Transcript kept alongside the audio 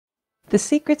The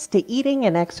secrets to eating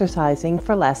and exercising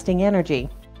for lasting energy.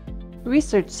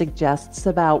 Research suggests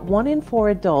about 1 in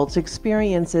 4 adults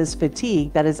experiences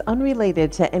fatigue that is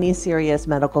unrelated to any serious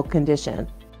medical condition.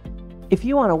 If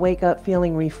you want to wake up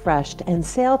feeling refreshed and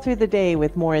sail through the day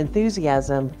with more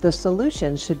enthusiasm, the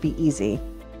solution should be easy.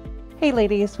 Hey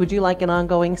ladies, would you like an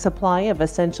ongoing supply of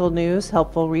essential news,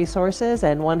 helpful resources,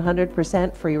 and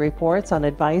 100% free reports on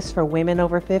advice for women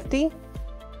over 50?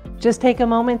 Just take a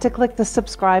moment to click the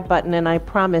subscribe button and I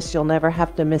promise you'll never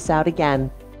have to miss out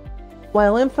again.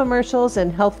 While infomercials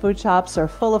and health food shops are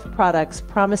full of products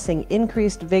promising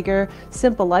increased vigor,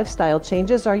 simple lifestyle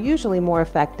changes are usually more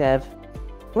effective.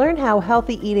 Learn how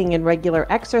healthy eating and regular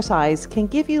exercise can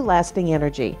give you lasting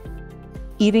energy.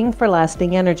 Eating for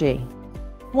lasting energy.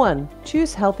 1.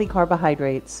 Choose healthy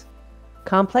carbohydrates.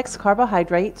 Complex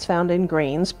carbohydrates found in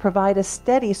grains provide a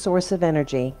steady source of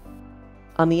energy.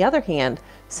 On the other hand,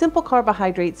 simple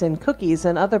carbohydrates in cookies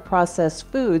and other processed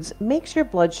foods makes your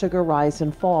blood sugar rise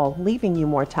and fall, leaving you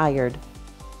more tired.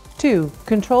 2.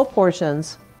 Control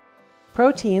portions.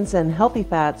 Proteins and healthy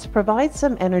fats provide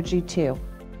some energy too.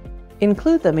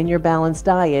 Include them in your balanced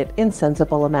diet in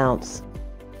sensible amounts.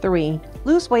 3.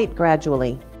 Lose weight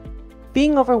gradually.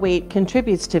 Being overweight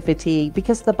contributes to fatigue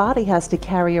because the body has to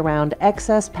carry around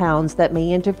excess pounds that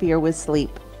may interfere with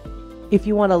sleep. If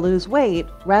you want to lose weight,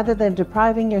 rather than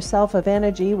depriving yourself of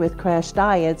energy with crash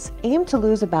diets, aim to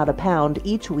lose about a pound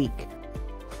each week.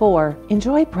 4.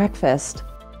 Enjoy breakfast.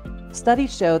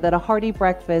 Studies show that a hearty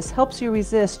breakfast helps you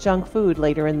resist junk food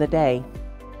later in the day.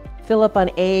 Fill up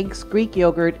on eggs, Greek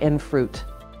yogurt, and fruit.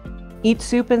 Eat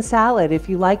soup and salad if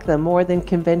you like them more than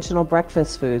conventional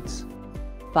breakfast foods.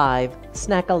 5.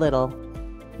 Snack a little.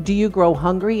 Do you grow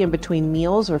hungry in between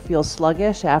meals or feel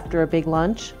sluggish after a big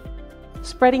lunch?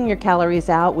 Spreading your calories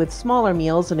out with smaller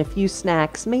meals and a few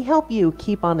snacks may help you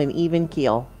keep on an even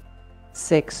keel.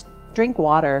 6. Drink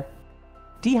water.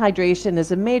 Dehydration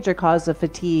is a major cause of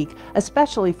fatigue,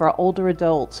 especially for older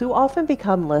adults who often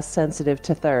become less sensitive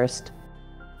to thirst.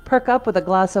 Perk up with a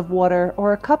glass of water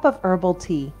or a cup of herbal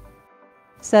tea.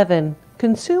 7.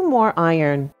 Consume more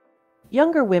iron.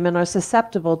 Younger women are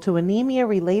susceptible to anemia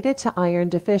related to iron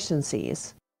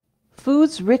deficiencies.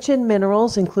 Foods rich in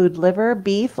minerals include liver,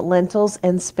 beef, lentils,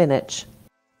 and spinach.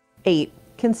 8.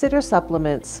 Consider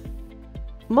supplements.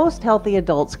 Most healthy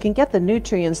adults can get the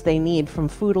nutrients they need from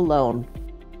food alone.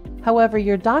 However,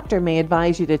 your doctor may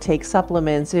advise you to take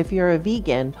supplements if you're a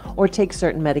vegan or take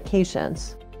certain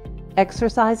medications.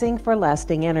 Exercising for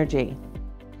lasting energy.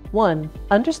 1.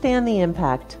 Understand the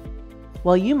impact.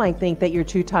 While you might think that you're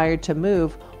too tired to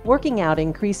move, working out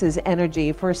increases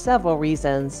energy for several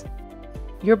reasons.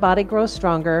 Your body grows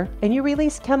stronger, and you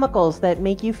release chemicals that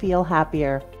make you feel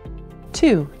happier.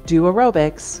 2. Do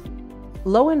aerobics.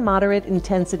 Low and moderate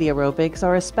intensity aerobics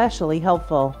are especially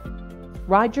helpful.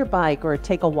 Ride your bike or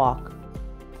take a walk.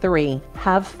 3.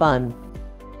 Have fun.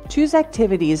 Choose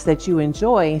activities that you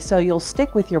enjoy so you'll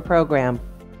stick with your program.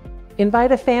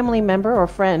 Invite a family member or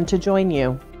friend to join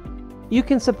you. You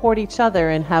can support each other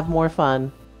and have more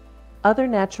fun. Other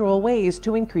natural ways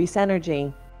to increase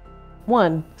energy.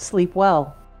 1. Sleep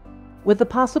well. With the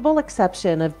possible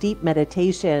exception of deep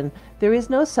meditation, there is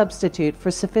no substitute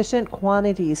for sufficient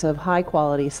quantities of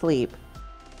high-quality sleep.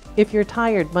 If you're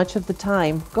tired much of the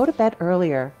time, go to bed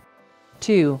earlier.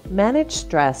 2. Manage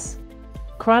stress.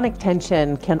 Chronic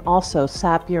tension can also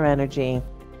sap your energy.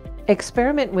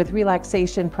 Experiment with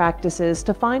relaxation practices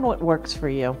to find what works for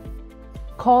you.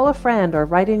 Call a friend or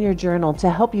write in your journal to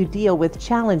help you deal with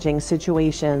challenging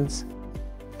situations.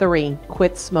 3.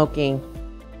 Quit smoking.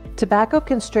 Tobacco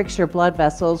constricts your blood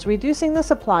vessels, reducing the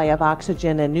supply of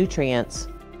oxygen and nutrients.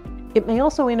 It may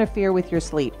also interfere with your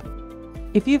sleep.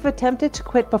 If you've attempted to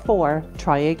quit before,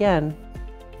 try again.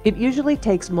 It usually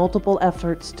takes multiple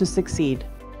efforts to succeed.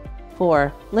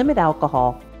 4. Limit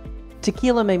alcohol.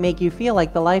 Tequila may make you feel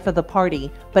like the life of the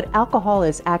party, but alcohol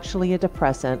is actually a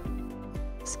depressant.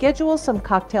 Schedule some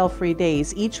cocktail-free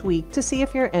days each week to see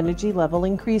if your energy level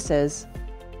increases.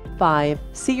 5.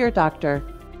 See your doctor.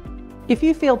 If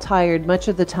you feel tired much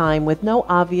of the time with no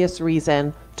obvious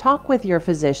reason, talk with your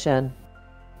physician.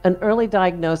 An early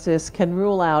diagnosis can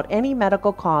rule out any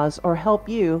medical cause or help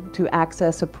you to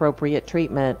access appropriate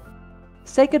treatment.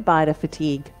 Say goodbye to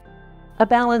fatigue. A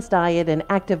balanced diet and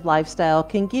active lifestyle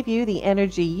can give you the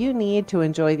energy you need to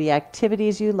enjoy the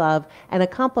activities you love and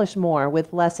accomplish more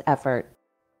with less effort.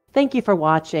 Thank you for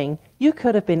watching. You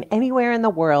could have been anywhere in the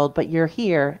world, but you're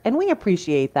here, and we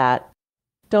appreciate that.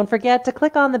 Don't forget to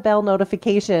click on the bell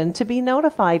notification to be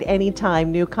notified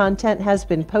anytime new content has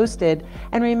been posted,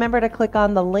 and remember to click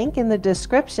on the link in the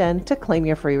description to claim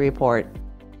your free report.